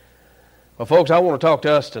Well, folks, I want to talk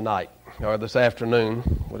to us tonight, or this afternoon,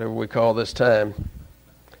 whatever we call this time.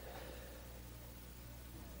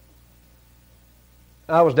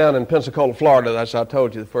 I was down in Pensacola, Florida, as I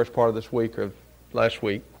told you, the first part of this week or last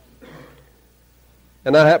week.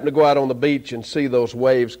 And I happened to go out on the beach and see those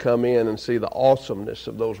waves come in and see the awesomeness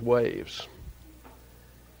of those waves.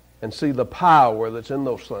 And see the power that's in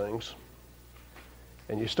those things.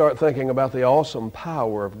 And you start thinking about the awesome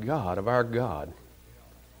power of God, of our God.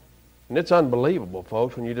 And it's unbelievable,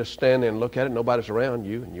 folks, when you just stand there and look at it, nobody's around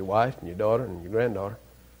you and your wife and your daughter and your granddaughter.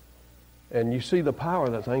 And you see the power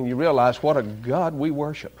of that thing, you realize what a God we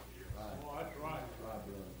worship.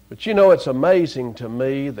 But you know, it's amazing to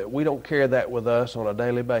me that we don't carry that with us on a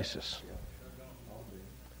daily basis.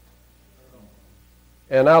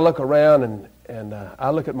 And I look around and I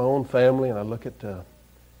look at my own family and I look at the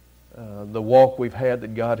walk we've had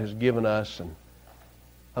that God has given us, and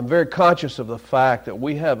I'm very conscious of the fact that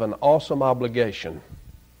we have an awesome obligation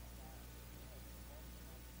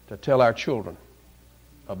to tell our children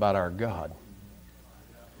about our God.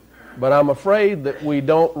 But I'm afraid that we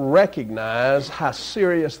don't recognize how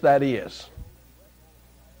serious that is.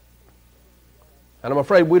 And I'm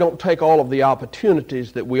afraid we don't take all of the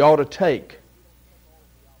opportunities that we ought to take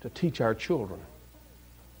to teach our children.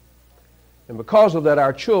 And because of that,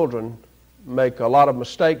 our children make a lot of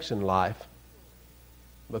mistakes in life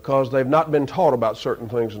because they've not been taught about certain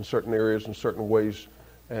things in certain areas in certain ways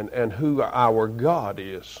and who our God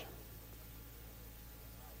is.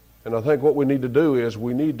 And I think what we need to do is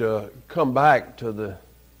we need to come back to the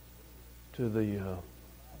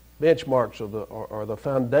benchmarks or the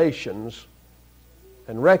foundations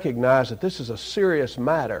and recognize that this is a serious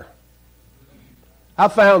matter. I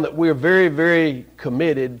found that we're very, very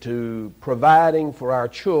committed to providing for our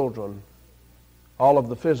children all of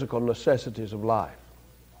the physical necessities of life.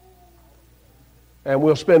 And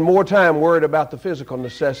we'll spend more time worried about the physical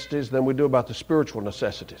necessities than we do about the spiritual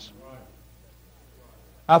necessities.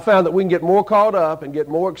 I found that we can get more caught up and get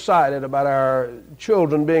more excited about our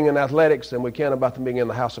children being in athletics than we can about them being in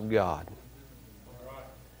the house of God.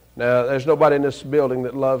 Now, there's nobody in this building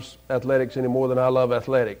that loves athletics any more than I love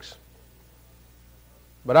athletics.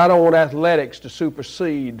 But I don't want athletics to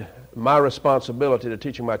supersede my responsibility to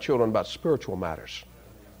teaching my children about spiritual matters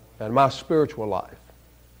and my spiritual life.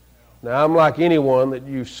 Now, I'm like anyone that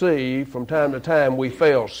you see, from time to time we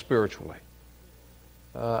fail spiritually.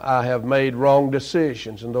 I have made wrong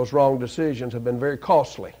decisions, and those wrong decisions have been very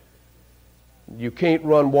costly. You can't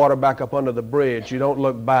run water back up under the bridge. You don't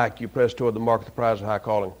look back. You press toward the mark of the prize of high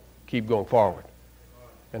calling. Keep going forward.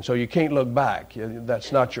 And so you can't look back.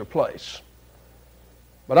 That's not your place.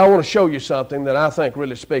 But I want to show you something that I think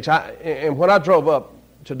really speaks. And when I drove up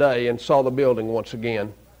today and saw the building once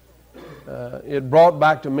again, it brought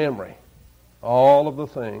back to memory all of the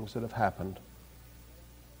things that have happened.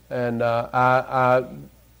 And I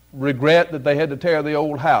regret that they had to tear the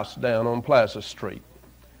old house down on Plaza Street.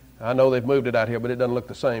 I know they've moved it out here, but it doesn't look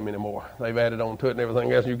the same anymore. They've added on to it and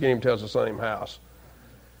everything else. You can't even tell it's the same house.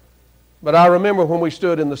 But I remember when we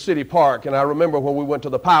stood in the city park, and I remember when we went to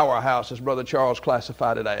the powerhouse, as Brother Charles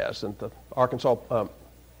classified it as, and the Arkansas Power.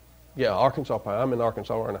 I'm in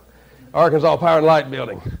Arkansas, aren't I? Arkansas Power and Light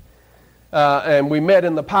Building. And we met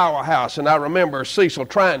in the powerhouse, and I remember Cecil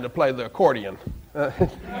trying to play the accordion.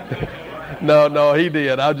 No, he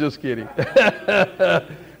did. I'm just kidding.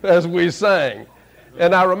 As we sang.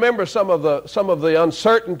 And I remember some of the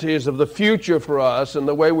uncertainties of the future for us and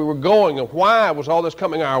the way we were going and why was all this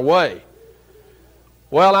coming our way.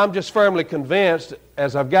 Well, I'm just firmly convinced,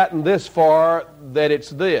 as I've gotten this far, that it's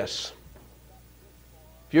this.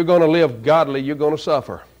 If you're going to live godly, you're going to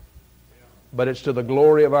suffer. But it's to the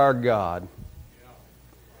glory of our God.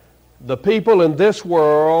 The people in this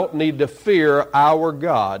world need to fear our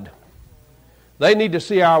God. They need to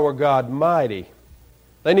see our God mighty.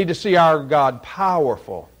 They need to see our God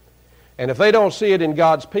powerful. And if they don't see it in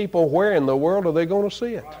God's people, where in the world are they going to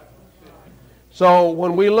see it? So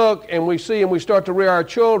when we look and we see and we start to rear our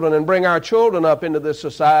children and bring our children up into this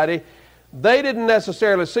society, they didn't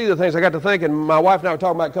necessarily see the things. I got to thinking, my wife and I were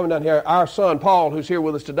talking about coming down here. Our son, Paul, who's here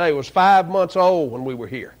with us today, was 5 months old when we were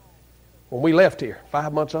here. When we left here,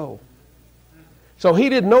 5 months old. So he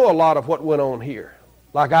didn't know a lot of what went on here,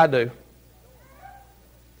 like I do.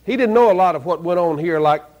 He didn't know a lot of what went on here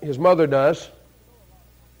like his mother does,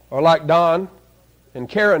 or like Don and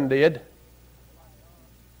Karen did.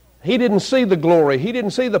 He didn't see the glory. He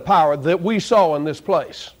didn't see the power that we saw in this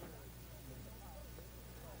place.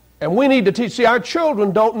 And we need to teach. See, our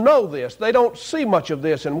children don't know this. They don't see much of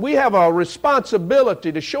this. And we have a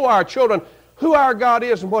responsibility to show our children who our God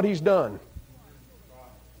is and what He's done.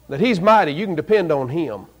 That He's mighty. You can depend on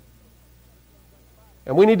Him.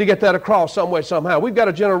 And we need to get that across some way, somehow. We've got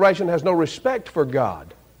a generation that has no respect for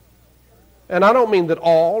God. And I don't mean that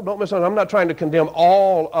all, don't misunderstand, I'm not trying to condemn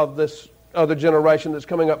all of this other generation that's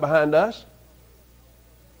coming up behind us.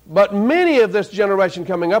 But many of this generation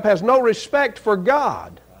coming up has no respect for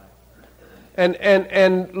God.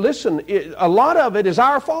 And listen, a lot of it is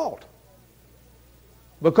our fault.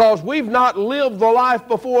 Because we've not lived the life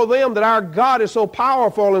before them that our God is so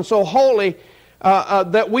powerful and so holy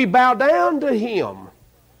that we bow down to Him.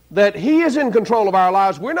 That He is in control of our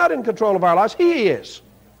lives. We're not in control of our lives. He is.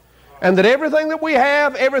 And that everything that we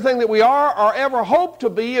have, everything that we are, or ever hope to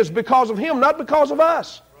be is because of Him, not because of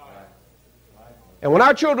us. And when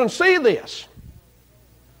our children see this,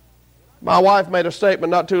 my wife made a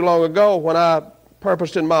statement not too long ago when I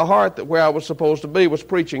purposed in my heart that where I was supposed to be was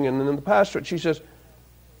preaching and in the pastorate. She says,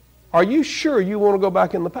 "Are you sure you want to go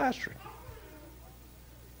back in the pastorate?"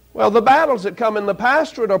 Well, the battles that come in the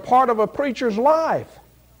pastorate are part of a preacher's life.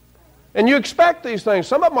 And you expect these things.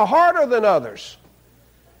 Some of them are harder than others.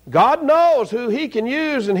 God knows who He can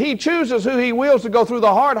use, and He chooses who He wills to go through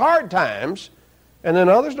the hard times, and then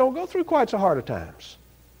others don't go through quite so hard times.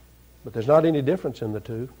 But there's not any difference in the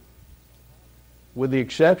two, with the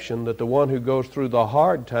exception that the one who goes through the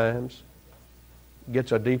hard times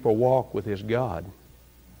gets a deeper walk with his God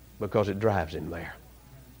because it drives him there.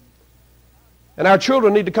 And our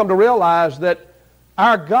children need to come to realize that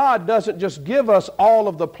our God doesn't just give us all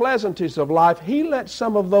of the pleasantries of life. He lets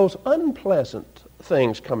some of those unpleasant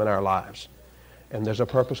things come in our lives. And there's a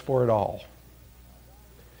purpose for it all.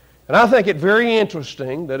 And I think it very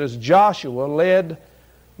interesting that as Joshua led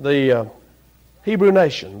the Hebrew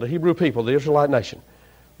nation, the Hebrew people, the Israelite nation,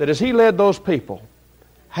 that as he led those people,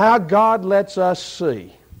 how God lets us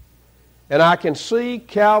see. And I can see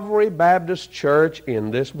Calvary Baptist Church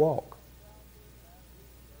in this walk.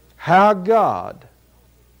 How God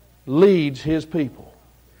leads His people.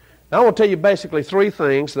 Now I want to tell you basically three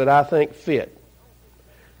things that I think fit.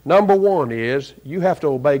 Number one is you have to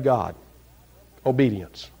obey God.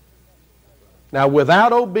 Obedience. Now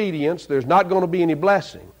without obedience, there's not going to be any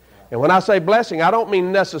blessing. And when I say blessing, I don't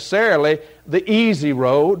mean necessarily the easy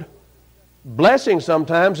road. Blessing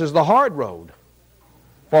sometimes is the hard road.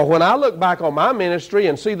 For when I look back on my ministry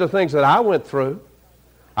and see the things that I went through,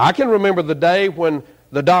 I can remember the day when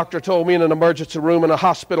the doctor told me in an emergency room in a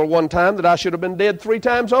hospital one time that I should have been dead 3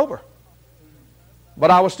 times over.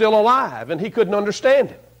 But I was still alive, and he couldn't understand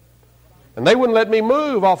it. And they wouldn't let me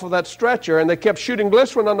move off of that stretcher, and they kept shooting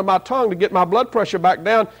glycerin under my tongue to get my blood pressure back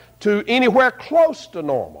down to anywhere close to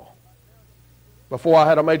normal before I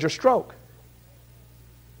had a major stroke.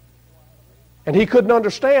 And he couldn't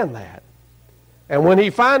understand that. And when he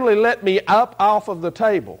finally let me up off of the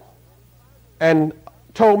table and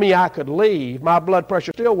told me I could leave, my blood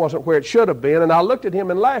pressure still wasn't where it should have been. And I looked at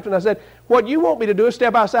him and laughed, and I said, "What you want me to do is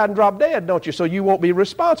step outside and drop dead, don't you? So you won't be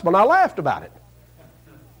responsible." And I laughed about it.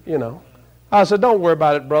 You know. I said, "Don't worry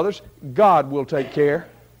about it, brothers. God will take care."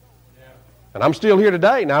 And I'm still here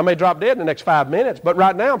today. Now, I may drop dead in the next 5 minutes, but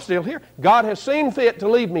right now I'm still here. God has seen fit to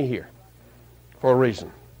leave me here for a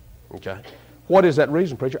reason. Okay? What is that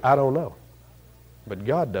reason, preacher? I don't know. But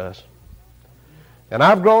God does. And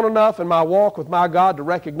I've grown enough in my walk with my God to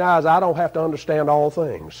recognize I don't have to understand all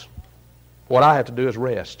things. What I have to do is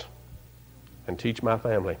rest and teach my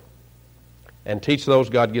family and teach those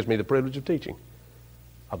God gives me the privilege of teaching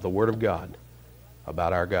of the Word of God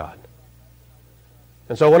about our God.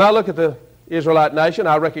 And so when I look at the Israelite nation,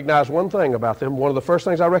 I recognize one thing about them. One of the first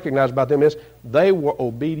things I recognize about them is they were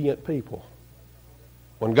obedient people.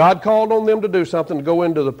 When God called on them to do something, to go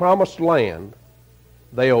into the promised land,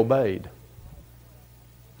 they obeyed.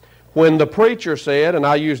 When the preacher said, and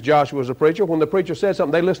I use Joshua as a preacher, when the preacher said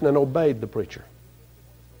something, they listened and obeyed the preacher.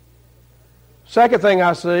 Second thing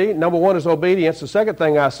I see, number one is obedience. The second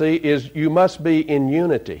thing I see is you must be in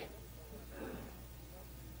unity.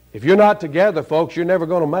 If you're not together, folks, you're never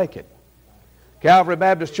going to make it. Calvary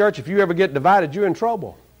Baptist Church, if you ever get divided, you're in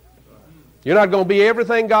trouble. You're not going to be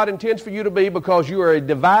everything God intends for you to be because you are a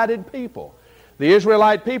divided people. The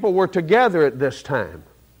Israelite people were together at this time.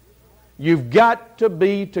 You've got to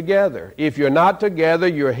be together. If you're not together,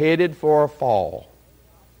 you're headed for a fall.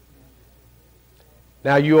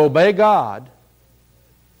 Now, you obey God.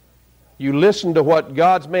 You listen to what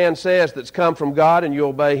God's man says that's come from God, and you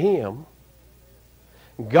obey Him.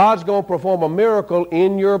 God's going to perform a miracle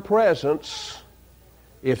in your presence.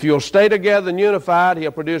 If you'll stay together and unified,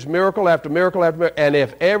 He'll produce miracle after miracle after miracle. And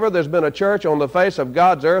if ever there's been a church on the face of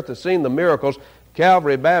God's earth that's seen the miracles,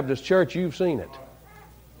 Calvary Baptist Church, you've seen it.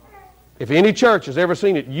 If any church has ever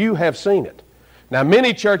seen it, you have seen it. Now,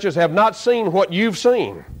 many churches have not seen what you've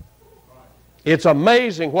seen. It's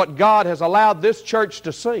amazing what God has allowed this church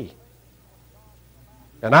to see.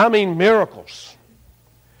 And I mean miracles.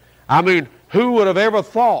 I mean, who would have ever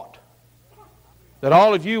thought that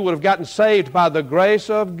all of you would have gotten saved by the grace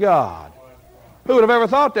of God? Who would have ever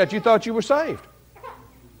thought that? You thought you were saved.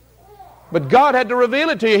 But God had to reveal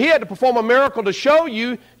it to you. He had to perform a miracle to show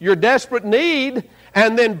you your desperate need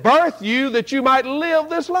and then birth you that you might live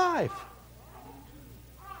this life.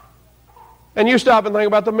 And you stop and think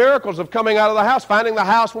about the miracles of coming out of the house, finding the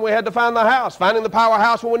house when we had to find the house, finding the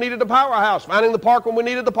powerhouse when we needed the powerhouse, finding the park when we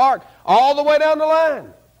needed the park, all the way down the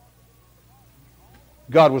line.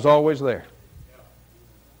 God was always there.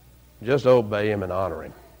 Just obey Him and honor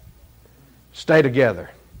Him. Stay together.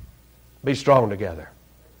 Be strong together.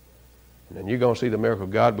 And then you're going to see the miracle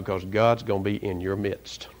of God, because God's going to be in your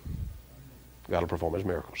midst. God will perform His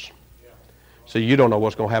miracles. See, you don't know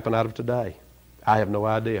what's going to happen out of today. I have no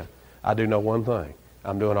idea. I do know one thing.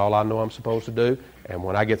 I'm doing all I know I'm supposed to do, and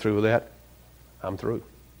when I get through with that, I'm through.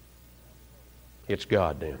 It's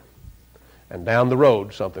God then. And down the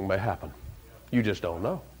road, something may happen. You just don't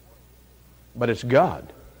know. But it's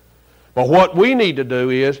God. But what we need to do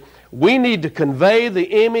is, we need to convey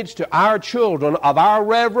the image to our children of our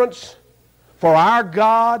reverence for our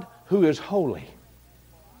God who is holy.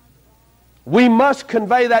 We must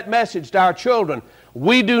convey that message to our children.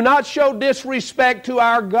 We do not show disrespect to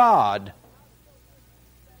our God.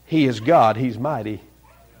 He is God. He's mighty.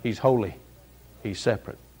 He's holy. He's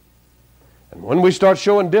separate. And when we start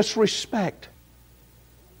showing disrespect,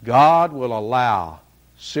 God will allow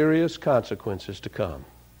serious consequences to come.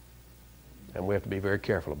 And we have to be very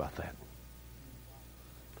careful about that.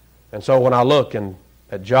 And so when I look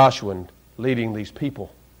at Joshua and leading these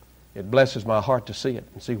people, it blesses my heart to see it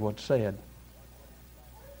and see what's said.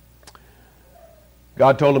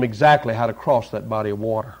 God told him exactly how to cross that body of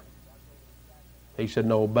water. He said,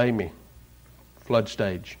 no, obey me. Flood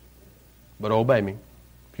stage. But obey me.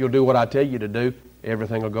 If you'll do what I tell you to do,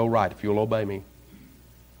 everything will go right if you'll obey me.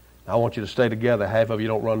 I want you to stay together. Half of you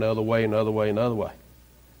don't run the other way and the other way and the other way.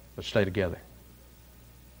 But stay together.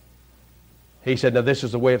 He said, now this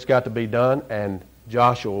is the way it's got to be done, and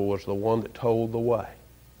Joshua was the one that told the way.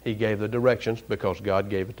 He gave the directions because God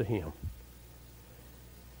gave it to him.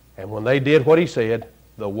 And when they did what he said,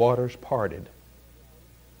 the waters parted.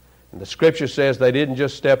 And the Scripture says they didn't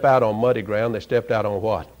just step out on muddy ground, they stepped out on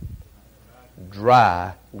what?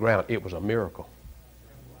 Dry ground. It was a miracle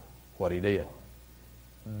what he did.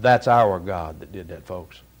 That's our God that did that,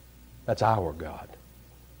 folks. That's our God.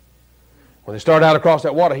 When they started out across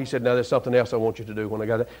that water, he said, now there's something else I want you to do. When they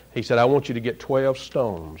got that, he said, I want you to get 12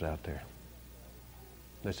 stones out there.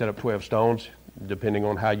 They set up 12 stones, depending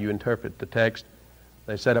on how you interpret the text.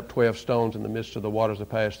 They set up 12 stones in the midst of the waters that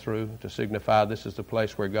passed through to signify this is the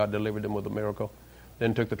place where God delivered them with a miracle.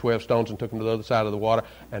 Then took the 12 stones and took them to the other side of the water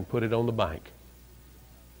and put it on the bank.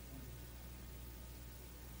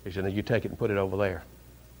 He said, now you take it and put it over there.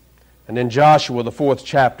 And then Joshua, the 4th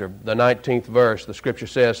chapter, the 19th verse, the Scripture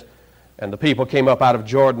says, and the people came up out of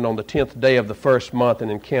Jordan on the 10th day of the first month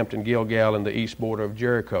and encamped in Gilgal in the east border of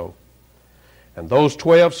Jericho. And those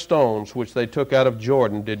 12 stones which they took out of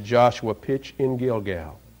Jordan did Joshua pitch in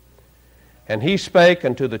Gilgal. And he spake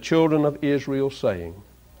unto the children of Israel, saying,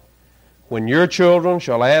 when your children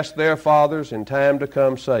shall ask their fathers in time to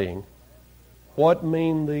come, saying, what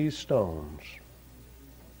mean these stones?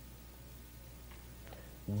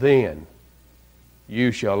 Then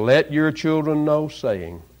you shall let your children know,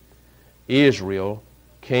 saying, Israel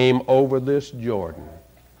came over this Jordan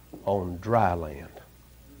on dry land.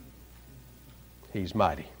 He's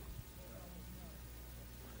mighty.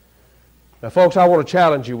 Now, folks, I want to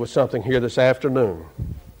challenge you with something here this afternoon.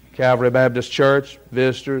 Calvary Baptist Church,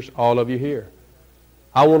 visitors, all of you here.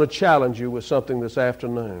 I want to challenge you with something this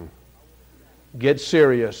afternoon. Get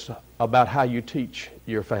serious about how you teach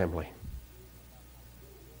your family,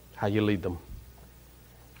 how you lead them.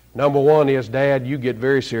 Number one is, Dad, you get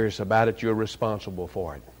very serious about it. You're responsible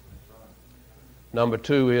for it. Number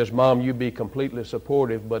two is, Mom, you be completely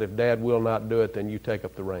supportive, but if Dad will not do it, then you take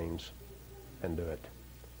up the reins and do it.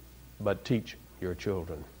 But teach your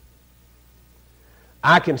children.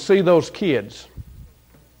 I can see those kids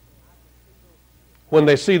when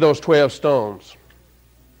they see those 12 stones.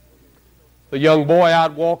 The young boy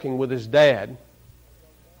out walking with his dad.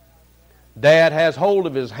 Dad has hold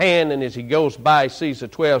of his hand, and as he goes by, he sees the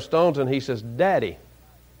 12 stones, and he says, Daddy,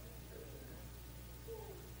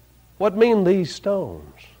 what mean these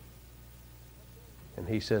stones? And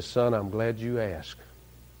he says, Son, I'm glad you asked.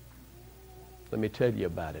 Let me tell you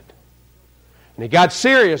about it. And he got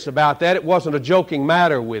serious about that. It wasn't a joking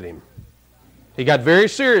matter with him. He got very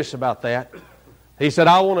serious about that. He said,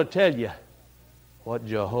 I want to tell you what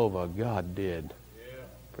Jehovah God did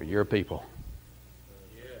for your people.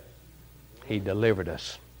 He delivered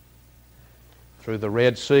us through the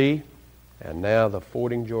Red Sea and now the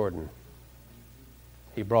fording Jordan.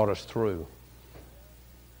 He brought us through.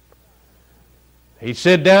 He'd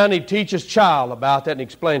sit down, he'd teach his child about that and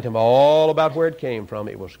explain to him all about where it came from.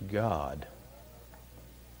 It was God.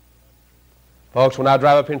 Folks, when I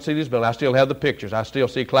drive up here and see this building, I still have the pictures. I still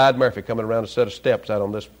see Clyde Murphy coming around a set of steps out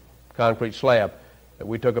on this concrete slab. And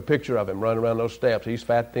we took a picture of him running around those steps. He's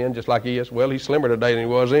fat, thin, just like he is. Well, he's slimmer today than he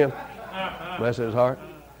was then. Bless his heart.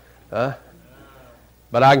 Huh?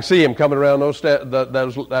 But I can see him coming around those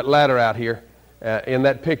that ladder out here in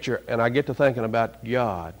that picture, and I get to thinking about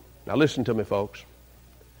God. Now listen to me, folks.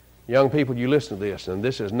 Young people, you listen to this, and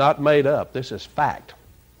this is not made up. This is fact.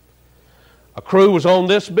 A crew was on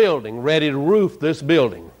this building, ready to roof this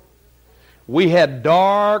building. We had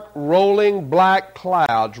dark, rolling black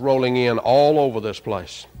clouds rolling in all over this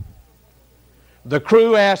place. The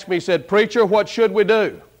crew asked me, said, "Preacher, what should we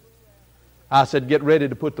do?" I said, "Get ready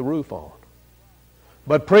to put the roof on."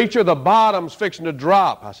 "But preacher, the bottom's fixing to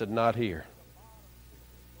drop." I said, "Not here."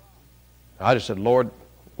 I just said, "Lord,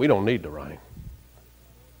 we don't need the rain."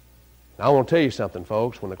 Now, I want to tell you something,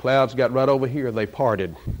 folks. When the clouds got right over here, they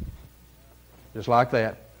parted. Just like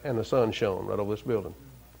that. And the sun shone right over this building.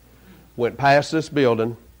 Went past this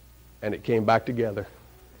building, and it came back together.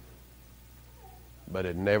 But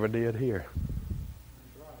it never did here.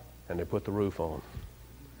 And they put the roof on.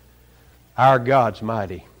 Our God's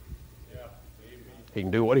mighty. He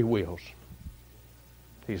can do what He wills.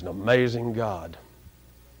 He's an amazing God.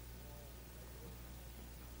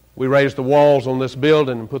 We raised the walls on this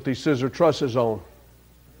building and put these scissor trusses on.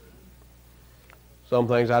 Some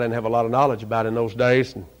things I didn't have a lot of knowledge about in those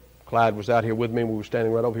days, and Clyde was out here with me and we were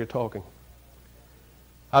standing right over here talking.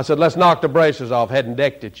 I said, "Let's knock the braces off." Hadn't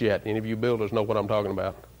decked it yet. Any of you builders know what I'm talking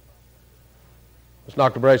about. Let's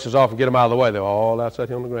knock the braces off and get them out of the way. They were all outside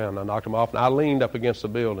here on the ground. I knocked them off, and I leaned up against the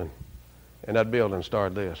building, and that building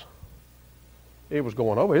started this. It was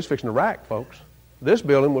going over. It's fixing to rack, folks. This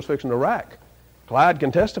building was fixing to rack. Clyde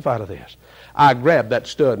can testify to this. I grabbed that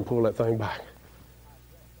stud and pulled that thing back.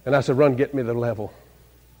 And I said, "Run, get me the level."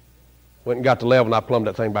 Went and got the level, and I plumbed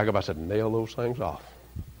that thing back up. I said, "Nail those things off."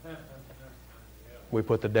 We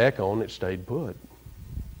put the deck on. It stayed put.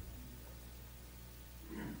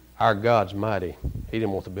 Our God's mighty. He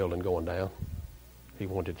didn't want the building going down. He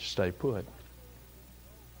wanted it to stay put.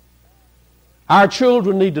 Our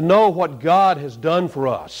children need to know what God has done for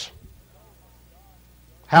us.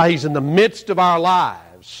 How He's in the midst of our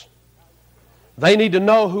lives. They need to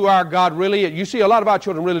know who our God really is. You see, a lot of our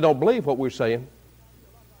children really don't believe what we're saying.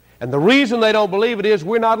 And the reason they don't believe it is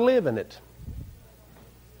we're not living it.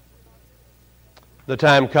 The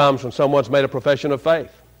time comes when someone's made a profession of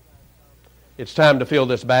faith. It's time to fill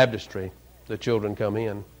this baptistry. The children come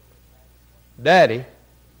in. "Daddy,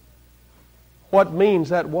 what means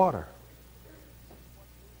that water?"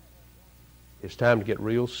 It's time to get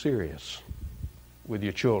real serious with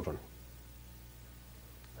your children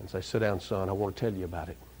and say, "Sit down, son, I want to tell you about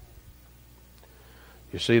it."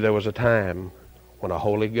 You see, there was a time when a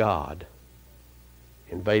holy God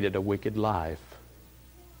invaded a wicked life,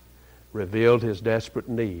 revealed His desperate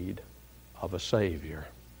need of a Savior,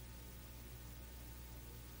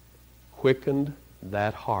 quickened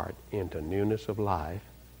that heart into newness of life,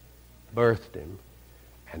 birthed Him,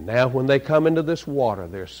 and now when they come into this water,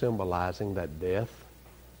 they're symbolizing that death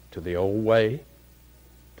to the old way,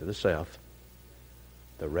 to the self,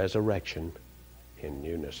 the resurrection in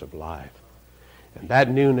newness of life. And that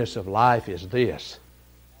newness of life is this: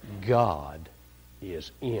 God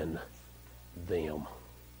is in them.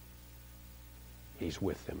 He's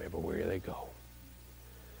with them everywhere they go.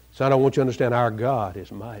 Son, I want you to understand our God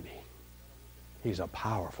is mighty. He's a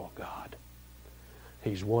powerful God.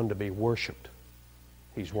 He's one to be worshiped.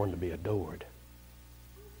 He's one to be adored.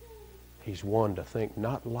 He's one to think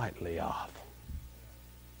not lightly of.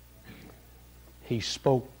 He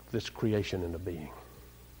spoke this creation into being.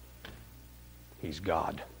 He's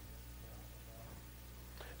God.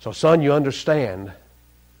 So, son, you understand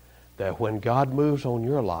that when God moves on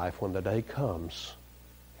your life, when the day comes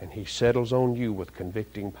and He settles on you with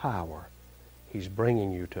convicting power, He's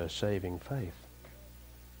bringing you to a saving faith.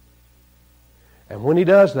 And when He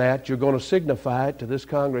does that, you're going to signify it to this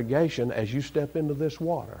congregation as you step into this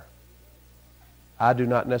water. I do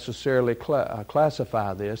not necessarily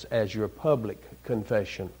classify this as your public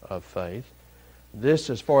confession of faith. This,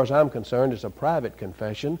 as far as I'm concerned, is a private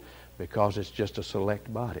confession because it's just a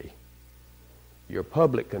select body. Your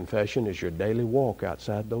public confession is your daily walk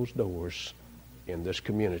outside those doors in this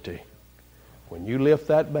community. When you lift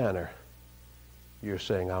that banner, you're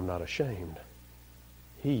saying, I'm not ashamed.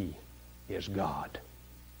 He is God.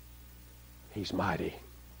 He's mighty.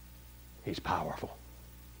 He's powerful.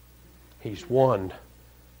 He's one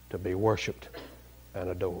to be worshiped and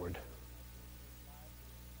adored.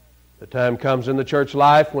 The time comes in the church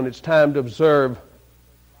life when it's time to observe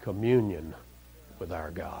communion with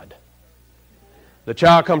our God. The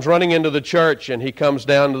child comes running into the church and he comes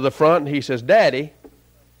down to the front and he says, Daddy,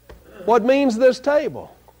 what means this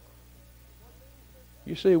table?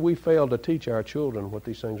 You see, we fail to teach our children what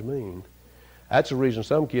these things mean. That's the reason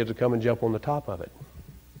some kids will come and jump on the top of it.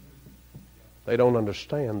 They don't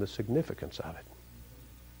understand the significance of it,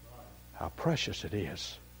 how precious it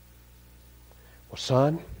is. Well,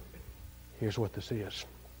 son, here's what this is.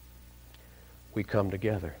 We come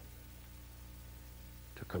together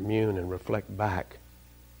to commune and reflect back,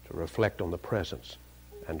 to reflect on the presence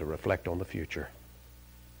and to reflect on the future.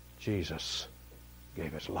 Jesus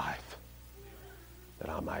gave his life that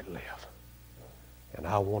I might live. And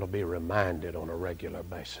I want to be reminded on a regular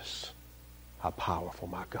basis how powerful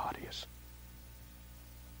my God is.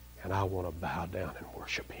 And I want to bow down and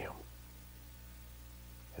worship him.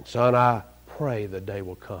 And son, I pray the day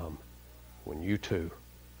will come when you too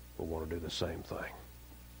will want to do the same thing.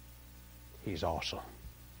 He's awesome.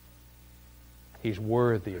 He's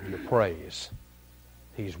worthy of your praise.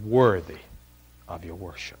 He's worthy of your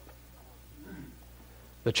worship.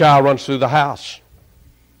 The child runs through the house.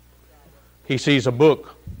 He sees a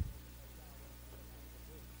book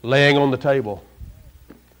laying on the table.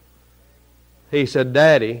 He said,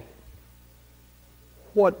 Daddy,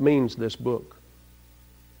 what means this book?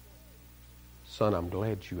 Son, I'm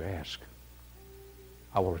glad you asked.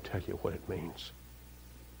 I want to tell you what it means.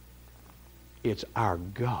 It's our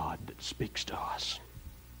God that speaks to us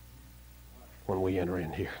when we enter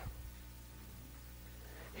in here.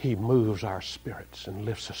 He moves our spirits and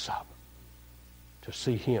lifts us up to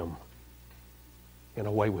see him in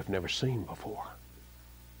a way we've never seen before.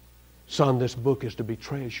 Son, this book is to be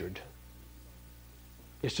treasured.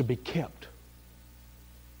 It's to be kept.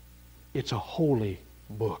 It's a holy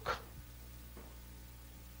book.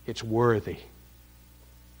 It's worthy.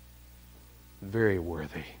 Very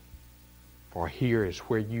worthy. For here is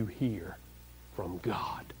where you hear from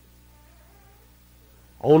God.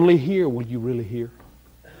 Only here will you really hear.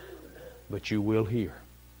 But you will hear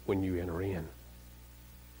when you enter in.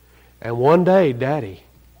 And one day, Daddy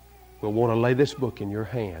will want to lay this book in your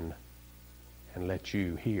hand and let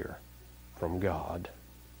you hear from God.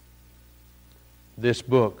 This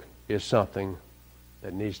book is something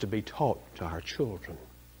that needs to be taught to our children.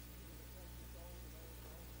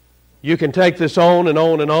 You can take this on and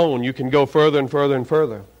on and on. You can go further and further and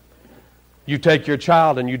further. You take your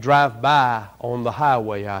child and you drive by on the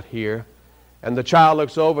highway out here, and the child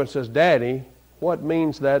looks over and says, Daddy, what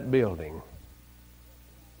means that building?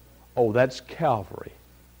 Oh, that's Calvary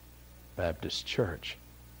Baptist Church.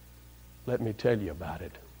 Let me tell you about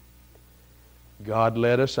it. God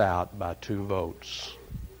led us out by 2 votes,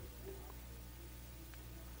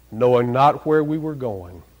 knowing not where we were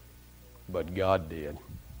going, but God did.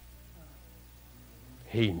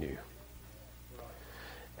 He knew.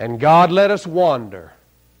 And God let us wander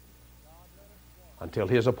until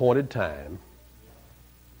his appointed time,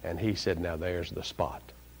 and he said, now there's the spot.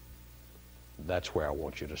 That's where I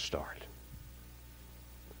want you to start.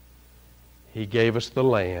 He gave us the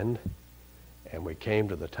land, and we came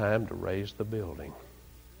to the time to raise the building.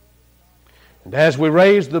 And as we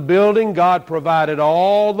raised the building, God provided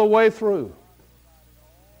all the way through,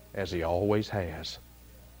 as he always has.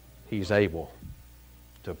 He's able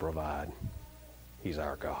to provide. He's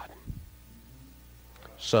our God.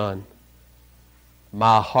 Son,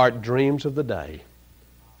 my heart dreams of the day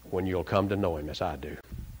when you'll come to know him as I do.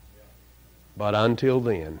 But until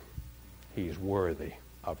then, he's worthy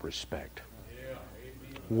of respect.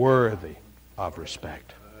 Worthy of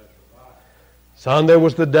respect. Son, there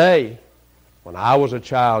was the day when I was a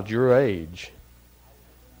child your age,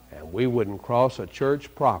 and we wouldn't cross a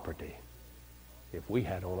church property if we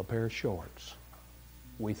had on a pair of shorts.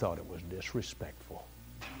 We thought it was disrespectful.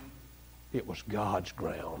 It was God's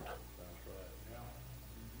ground.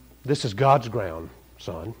 This is God's ground,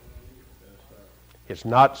 son. It's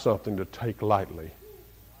not something to take lightly.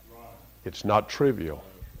 It's not trivial.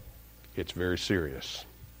 It's very serious.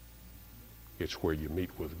 It's where you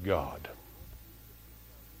meet with God.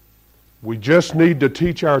 We just need to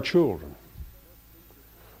teach our children.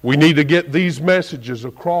 We need to get these messages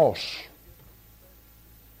across.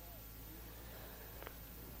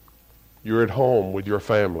 You're at home with your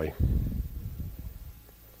family.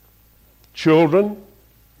 Children,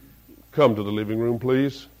 come to the living room,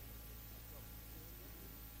 please.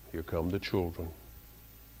 Here come the children.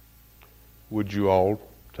 would you all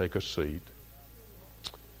take a seat?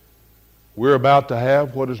 We're about to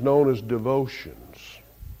have what is known as devotions.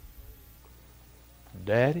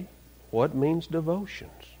 Daddy, what means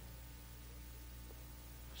devotions?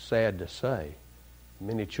 Sad to say,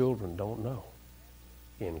 many children don't know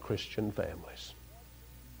in Christian families.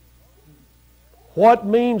 What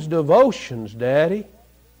means devotions, Daddy?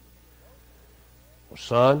 Well,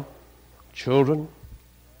 son, children,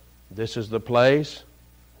 this is the place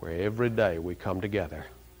where every day we come together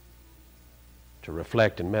to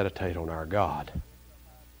reflect and meditate on our God,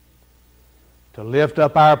 to lift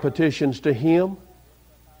up our petitions to Him,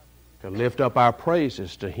 to lift up our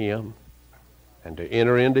praises to Him, and to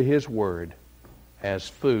enter into His Word as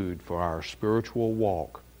food for our spiritual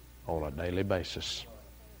walk on a daily basis.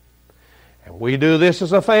 And we do this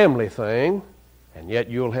as a family thing, and yet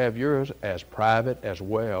you'll have yours as private as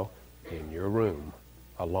well in your room,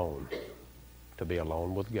 alone, to be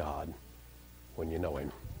alone with God when you know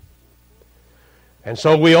Him. And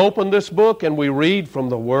so we open this book and we read from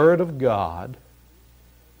the Word of God,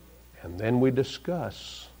 and then we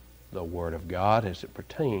discuss the Word of God as it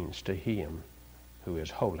pertains to Him who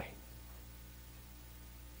is holy.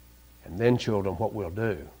 And then, children, what we'll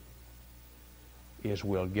do is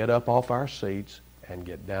we'll get up off our seats and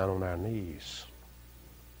get down on our knees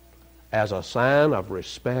as a sign of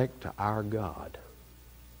respect to our God.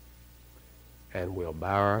 And we'll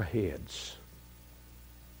bow our heads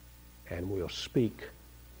and we'll speak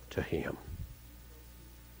to Him.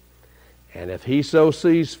 And if He so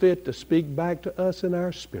sees fit to speak back to us in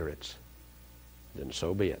our spirits, then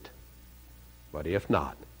so be it. But if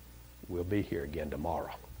not, we'll be here again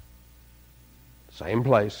tomorrow. Same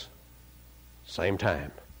place, same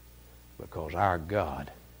time, because our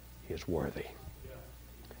God is worthy.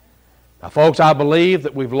 Now, folks, I believe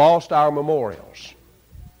that we've lost our memorials.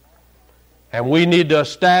 And we need to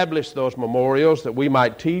establish those memorials that we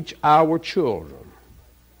might teach our children.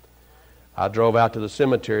 I drove out to the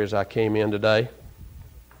cemetery as I came in today,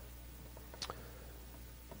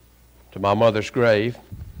 to my mother's grave.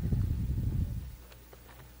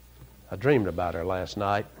 I dreamed about her last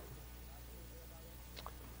night.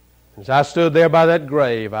 As I stood there by that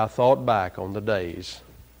grave, I thought back on the days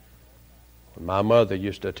when my mother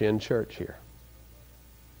used to attend church here.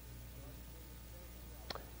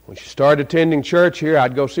 When she started attending church here,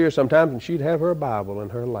 I'd go see her sometimes, and she'd have her Bible in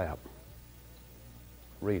her lap,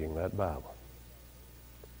 reading that Bible.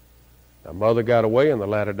 Now, Mother got away in the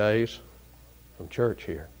latter days from church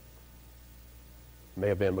here. May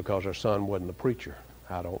have been because her son wasn't a preacher.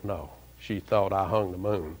 I don't know. She thought I hung the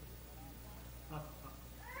moon.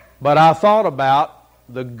 But I thought about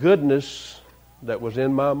the goodness that was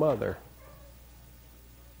in my mother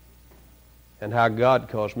and how God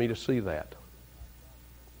caused me to see that.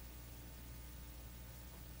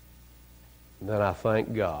 And then I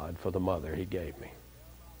thank God for the mother He gave me.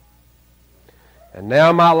 And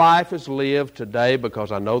now my life is lived today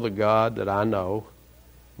because I know the God that I know.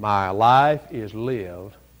 My life is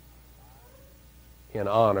lived in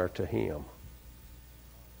honor to Him.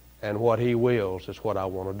 And what He wills is what I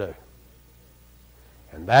want to do.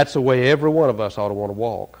 And that's the way every one of us ought to want to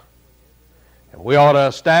walk. And we ought to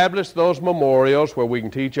establish those memorials where we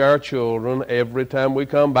can teach our children every time we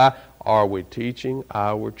come by. Are we teaching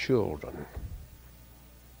our children?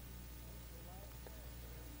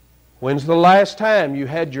 When's the last time you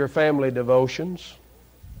had your family devotions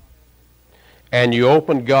and you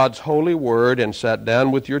opened God's holy word and sat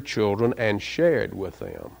down with your children and shared with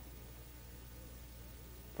them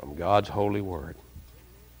from God's holy word?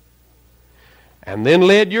 And then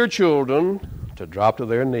led your children to drop to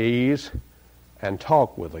their knees and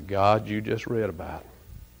talk with the God you just read about.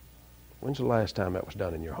 When's the last time that was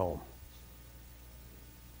done in your home?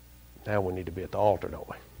 Now we need to be at the altar, don't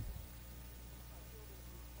we?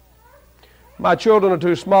 My children are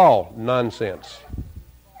too small. Nonsense.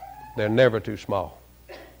 They're never too small.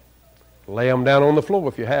 Lay them down on the floor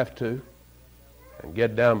if you have to, and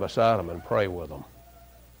get down beside them and pray with them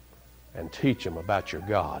and teach them about your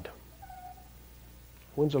God.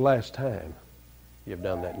 When's the last time you've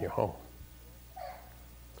done that in your home?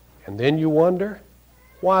 And then you wonder,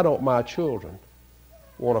 why don't my children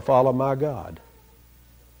want to follow my God?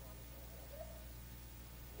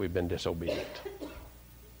 We've been disobedient.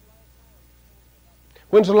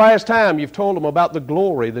 When's the last time you've told them about the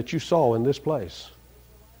glory that you saw in this place?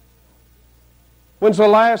 When's the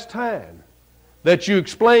last time that you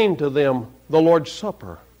explained to them the Lord's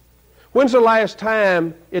Supper? When's the last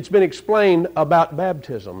time it's been explained about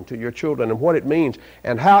baptism to your children and what it means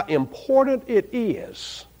and how important it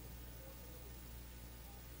is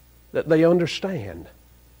that they understand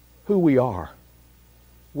who we are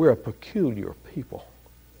We're a peculiar people.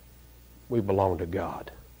 We belong to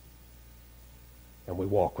God. And we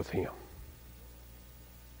walk with Him.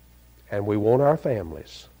 And we want our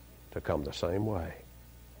families to come the same way.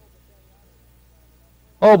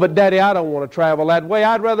 Oh, but Daddy, I don't want to travel that way.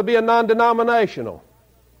 I'd rather be a non-denominational.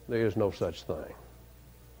 There is no such thing.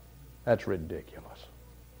 That's ridiculous.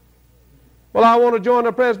 Well, I want to join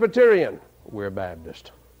a Presbyterian. We're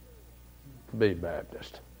Baptist. Be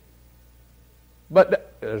Baptist.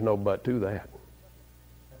 But there's no but to that.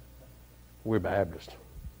 We're Baptist.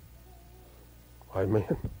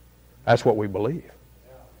 Amen. That's what we believe.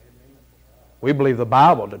 We believe the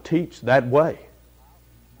Bible to teach that way.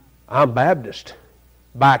 I'm Baptist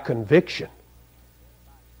by conviction.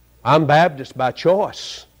 I'm Baptist by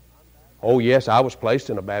choice. Oh yes, I was placed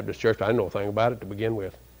in a Baptist church. I didn't know a thing about it to begin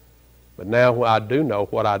with. But now I do know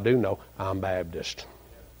what I do know. I'm Baptist.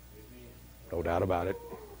 No doubt about it.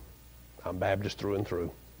 I'm Baptist through and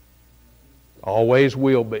through. Always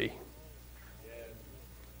will be.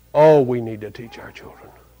 Oh, we need to teach our children.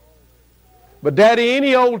 But Daddy,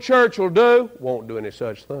 any old church will do. Won't do any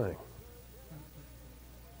such thing.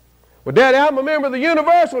 Well, Daddy, I'm a member of the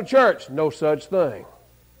Universal Church. No such thing.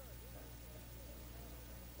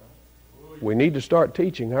 We need to start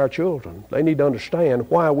teaching our children. They need to understand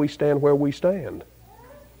why we stand where we stand.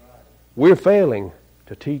 We're failing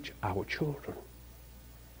to teach our children.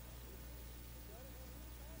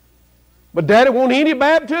 But Daddy, won't any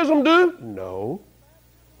baptism do? No,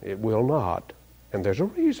 it will not. And there's a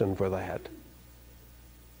reason for that.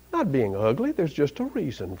 Not being ugly, there's just a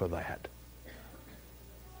reason for that.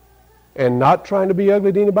 And not trying to be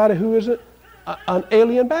ugly to anybody who isn't an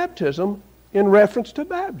alien baptism in reference to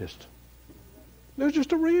Baptist. There's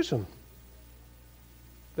just a reason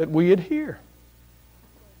that we adhere.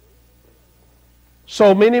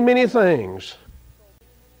 So many things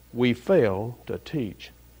we fail to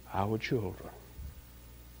teach our children.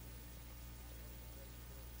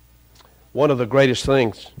 One of the greatest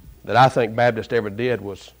things that I think Baptist ever did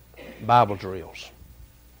was Bible drills.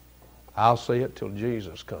 I'll see it till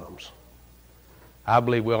Jesus comes. I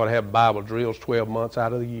believe we ought to have Bible drills 12 months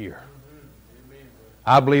out of the year.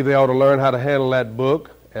 I believe they ought to learn how to handle that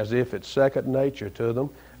book as if it's second nature to them.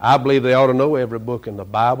 I believe they ought to know every book in the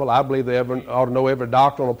Bible. I believe they ought to know every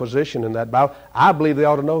doctrinal position in that Bible. I believe they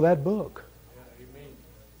ought to know that book.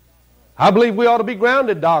 I believe we ought to be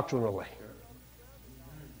grounded doctrinally.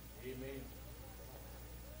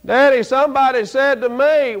 Daddy, somebody said to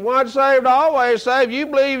me, once saved, always saved. You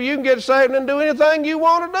believe you can get saved and do anything you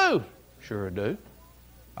want to do? Sure do.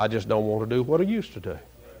 I just don't want to do what I used to do.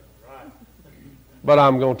 But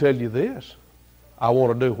I'm going to tell you this. I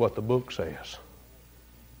want to do what the book says.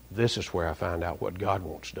 This is where I find out what God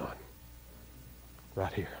wants done.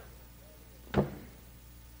 Right here.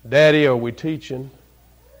 Daddy, are we teaching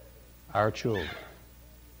our children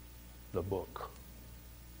the book?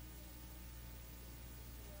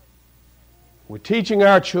 We're teaching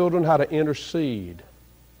our children how to intercede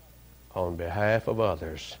on behalf of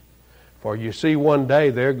others. For you see, one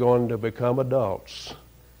day they're going to become adults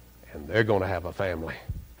and they're going to have a family.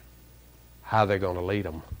 How they're going to lead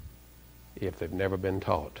them if they've never been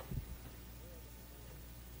taught.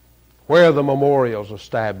 Where are the memorials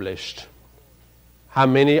established? How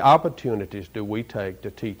many opportunities do we take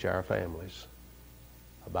to teach our families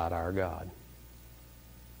about our God?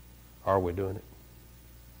 Are we doing it?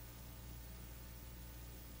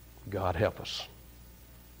 God help us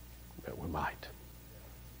that we might.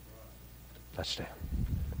 Let's stand.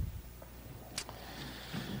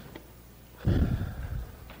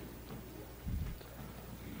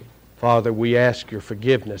 Father, we ask your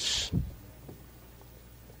forgiveness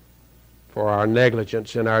for our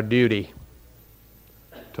negligence in our duty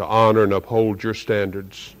to honor and uphold your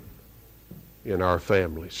standards in our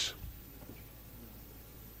families.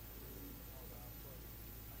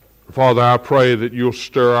 Father, I pray that you'll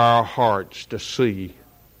stir our hearts to see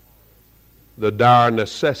the dire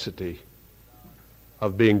necessity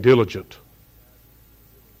of being diligent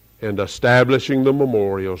and establishing the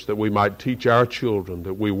memorials that we might teach our children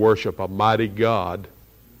that we worship a mighty God,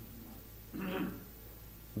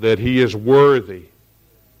 that he is worthy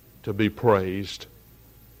to be praised,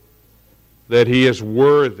 that he is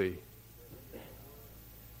worthy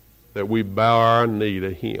that we bow our knee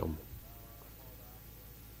to him.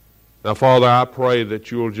 Now, Father, I pray that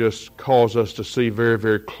you'll just cause us to see very,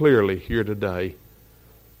 very clearly here today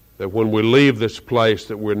that when we leave this place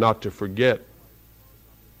that we're not to forget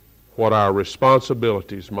what our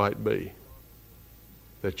responsibilities might be,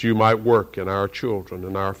 that you might work in our children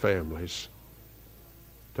and our families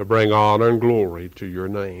to bring honor and glory to your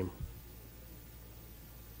name.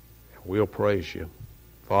 We'll praise you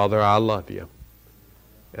Father, I love you.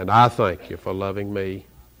 And I thank you for loving me.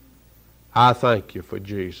 I thank you for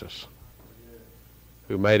Jesus,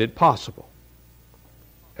 who made it possible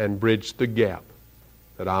and bridged the gap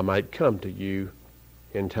that I might come to you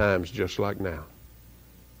in times just like now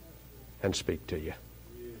and speak to you.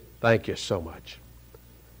 Thank you so much.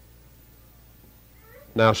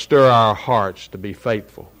 Now stir our hearts to be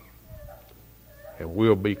faithful, and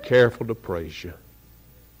we'll be careful to praise you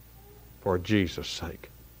for Jesus' sake.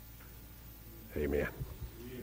 Amen.